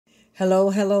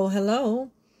Hello, hello, hello.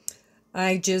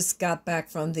 I just got back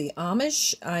from the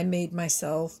Amish. I made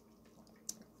myself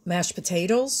mashed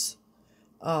potatoes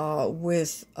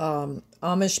with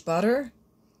Amish butter.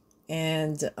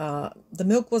 And the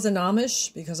milk wasn't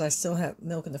Amish because I still have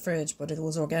milk in the fridge, but it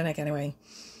was organic anyway.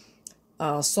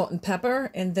 Salt and pepper.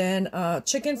 And then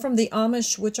chicken from the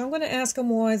Amish, which I'm going to ask them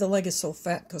why the leg is so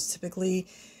fat, because typically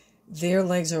their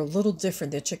legs are a little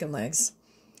different, their chicken legs.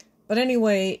 But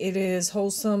anyway, it is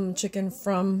wholesome chicken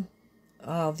from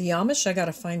the Amish. I got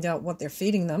to find out what they're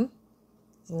feeding them.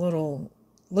 It's a little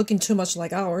looking too much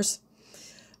like ours.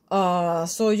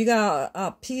 So you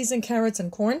got peas and carrots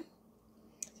and corn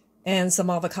and some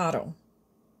avocado.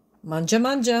 Manja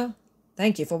manja.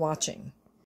 Thank you for watching.